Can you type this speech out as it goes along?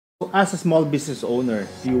as a small business owner,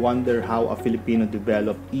 do you wonder how a Filipino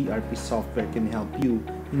developed ERP software can help you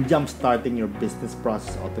in jump-starting your business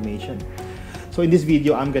process automation? So in this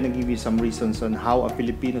video, I'm gonna give you some reasons on how a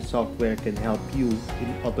Filipino software can help you in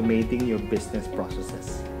automating your business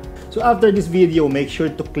processes. So after this video, make sure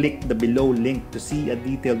to click the below link to see a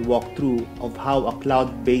detailed walkthrough of how a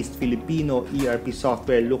cloud-based Filipino ERP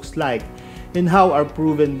software looks like and how our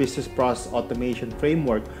proven business process automation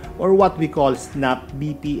framework, or what we call Snap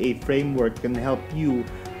BPA framework, can help you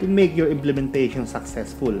to make your implementation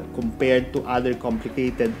successful compared to other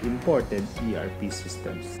complicated imported ERP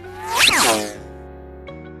systems.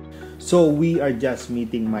 So we are just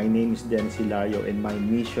meeting. My name is Dennis Hilario and my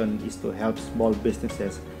mission is to help small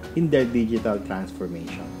businesses in their digital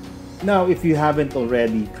transformation. Now, if you haven't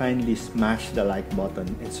already, kindly smash the like button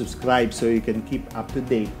and subscribe so you can keep up to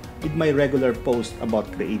date with my regular posts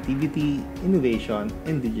about creativity, innovation,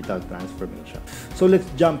 and digital transformation. So let's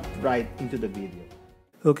jump right into the video.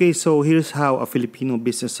 Okay, so here's how a Filipino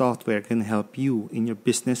business software can help you in your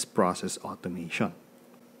business process automation.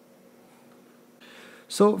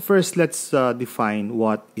 So first, let's define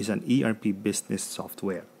what is an ERP business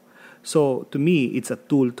software. So to me, it's a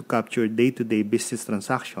tool to capture day-to-day business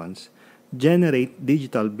transactions, generate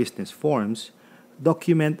digital business forms,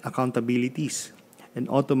 document accountabilities, and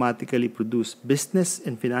automatically produce business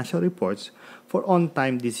and financial reports for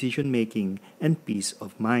on-time decision-making and peace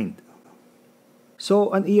of mind.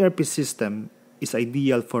 So an ERP system is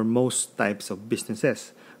ideal for most types of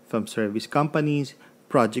businesses, from service companies,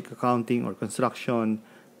 project accounting or construction,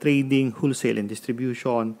 trading, wholesale and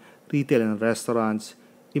distribution, retail and restaurants,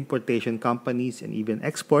 importation companies and even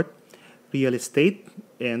export, real estate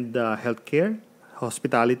and healthcare,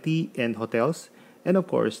 hospitality and hotels, and of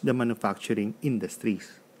course the manufacturing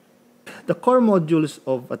industries. The core modules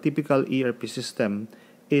of a typical ERP system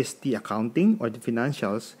is the accounting or the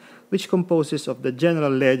financials, which composes of the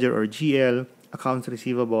general ledger or GL, accounts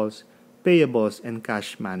receivables, payables, and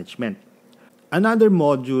cash management. Another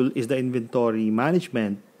module is the inventory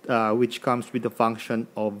management, which comes with the function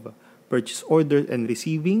of purchase order and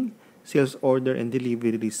receiving, sales order and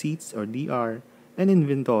delivery receipts or DR, and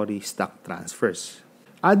inventory stock transfers.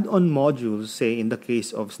 Add-on modules, say in the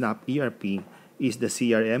case of Snap ERP, is the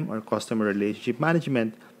CRM or customer relationship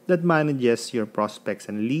management that manages your prospects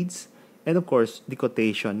and leads, and of course the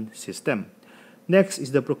quotation system. Next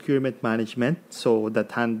is the procurement management, so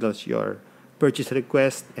that handles your purchase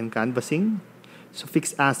request and canvassing, so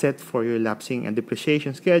fixed asset for your lapsing and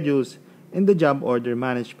depreciation schedules, and the job order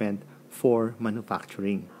management for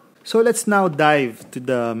manufacturing. So let's now dive to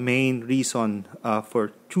the main reason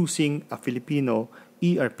for choosing a Filipino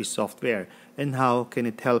ERP software and how can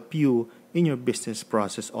it help you in your business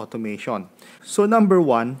process automation. So number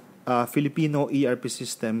one, Filipino ERP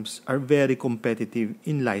systems are very competitive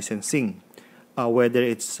in licensing. Whether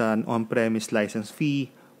it's an on-premise license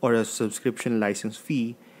fee or a subscription license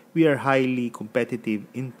fee, we are highly competitive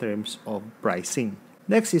in terms of pricing.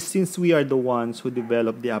 Next is, since we are the ones who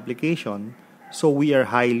develop the application, so we are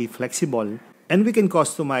highly flexible and we can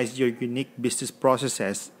customize your unique business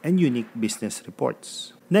processes and unique business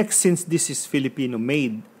reports. Next, since this is Filipino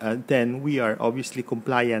made, then we are obviously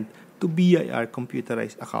compliant to BIR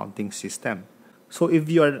computerized accounting system. So if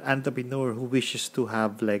you are an entrepreneur who wishes to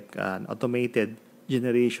have like an automated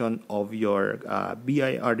generation of your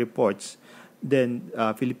BIR reports, then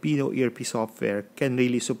Filipino ERP software can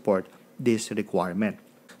really support this requirement.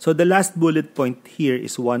 So the last bullet point here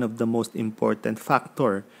is one of the most important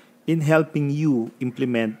factor in helping you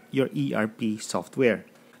implement your ERP software.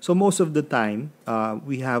 So most of the time,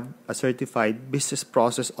 we have a certified business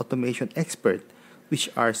process automation expert, which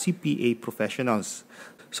are CPA professionals.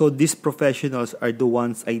 So these professionals are the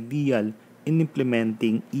ones ideal in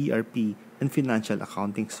implementing ERP and financial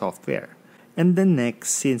accounting software. And then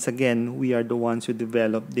next, since again, we are the ones who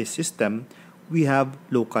develop this system, we have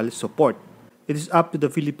local support. It is up to the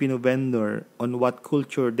Filipino vendor on what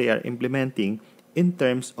culture they are implementing in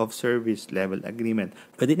terms of service level agreement.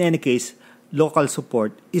 But in any case, local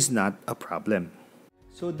support is not a problem.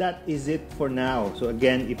 So that is it for now. So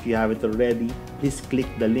again, if you haven't already, please click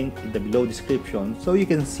the link in the below description so you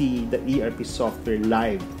can see the ERP software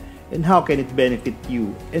live and how can it benefit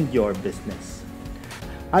you and your business.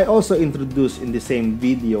 I also introduced in the same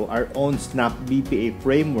video our own Snap BPA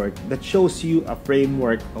framework that shows you a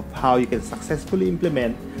framework of how you can successfully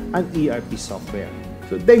implement an ERP software.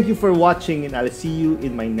 So thank you for watching and I'll see you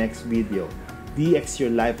in my next video. DX your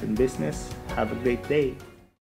life and business. Have a great day.